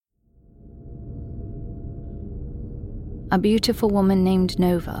a beautiful woman named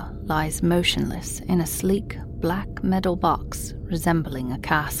Nova lies motionless in a sleek, black metal box resembling a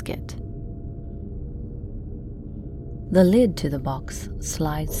casket. The lid to the box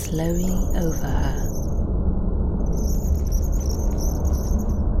slides slowly over her.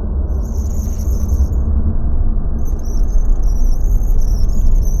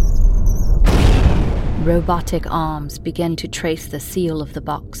 Robotic arms begin to trace the seal of the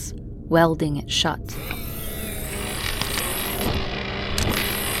box, welding it shut.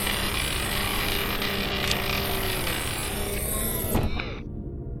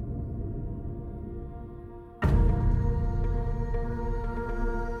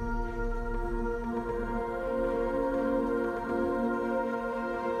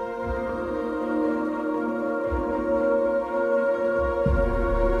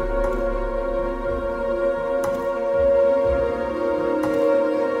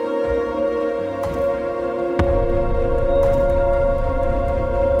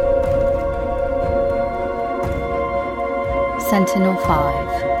 Sentinel V,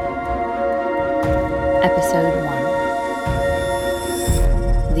 Episode 1,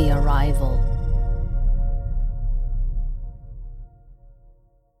 The Arrival.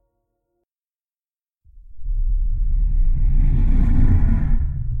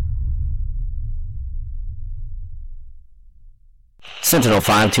 Sentinel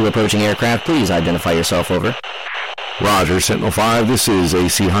 5 to approaching aircraft, please identify yourself, over. Roger, Sentinel 5, this is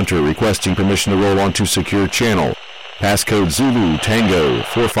AC Hunter requesting permission to roll onto secure channel. Passcode Zulu Tango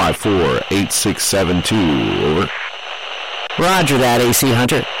 454-8672, over. Roger that, AC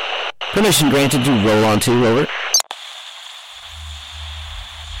Hunter. Permission granted to roll on to, over.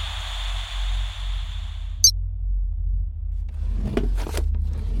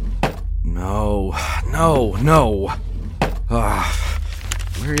 No.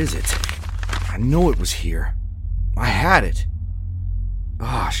 Where is it? I know it was here. I had it.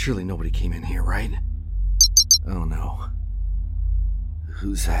 Surely nobody came in here, right? Oh no.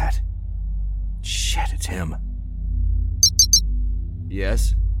 Who's that? Shit, it's him.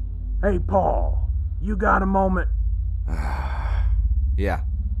 Yes? Hey, Paul. You got a moment? Yeah.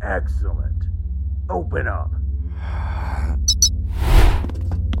 Excellent. Open up.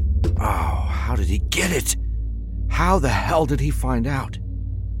 How did he get it? How the hell did he find out?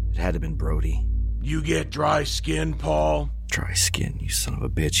 It had to have been Brody. You get dry skin, Paul? Dry skin, you son of a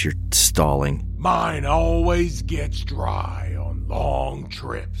bitch. You're stalling. Mine always gets dry on long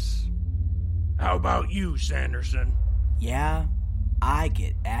trips. How about you, Sanderson? Yeah, I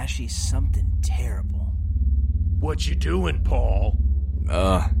get ashy something terrible. What you doing, Paul?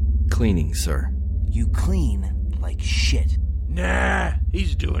 Cleaning, sir. You clean like shit. Nah,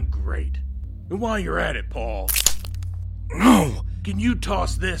 he's doing great. And while you're at it, Paul... No! Can you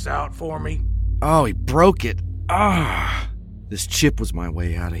toss this out for me? Oh, he broke it. This chip was my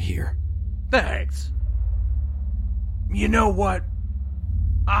way out of here. Thanks. You know what?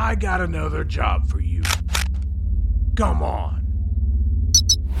 I got another job for you. Come on.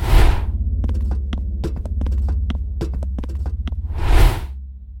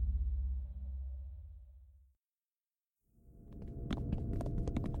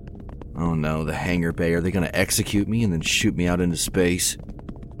 Oh no, the hangar bay. Are they gonna execute me and then shoot me out into space?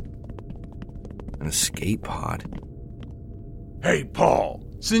 An escape pod? Hey, Paul,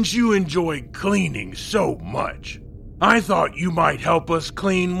 since you enjoy cleaning so much, I thought you might help us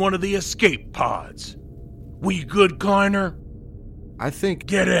clean one of the escape pods. We good, Kleiner? I think...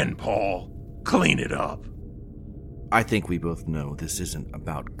 Get in, Paul. Clean it up. I think we both know this isn't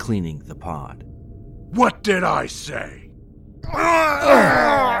about cleaning the pod. What did I say?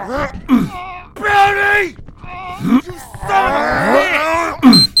 Brownie! You son of a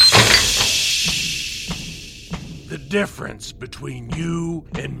bitch! The difference between you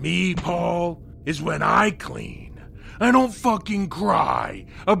and me, Paul, is when I clean, I don't fucking cry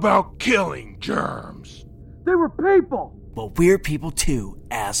about killing germs. They were people! But we're people too,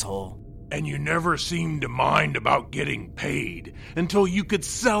 asshole. And you never seemed to mind about getting paid until you could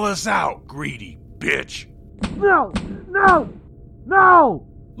sell us out, greedy bitch. No! No! No!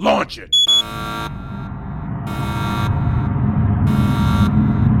 Launch it!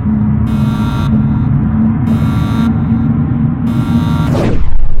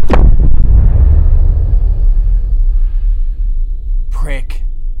 Prick.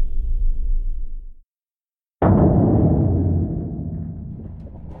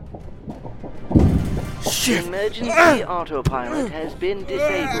 Shit! Emergency autopilot has been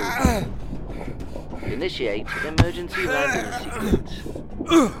disabled. Initiate emergency landing sequence.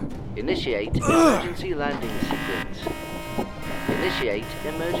 Initiate emergency landing sequence. Initiate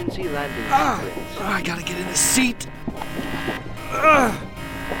emergency landing sequence. I gotta get in the seat.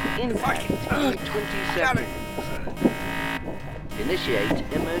 Impact in 20 seconds. Initiate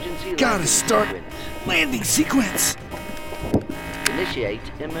emergency Gotta landing start sequence. landing sequence. Initiate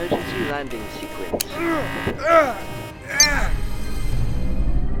emergency landing sequence.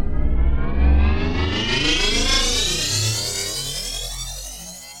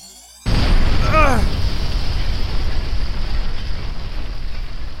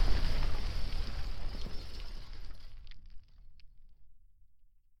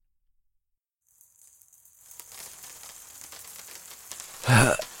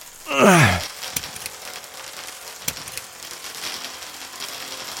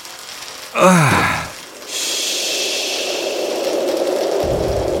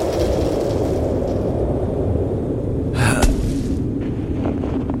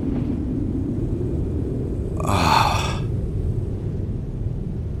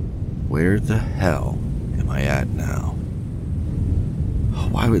 Where the hell am I at now?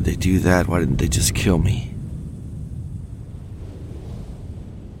 Why would they do that? Why didn't they just kill me?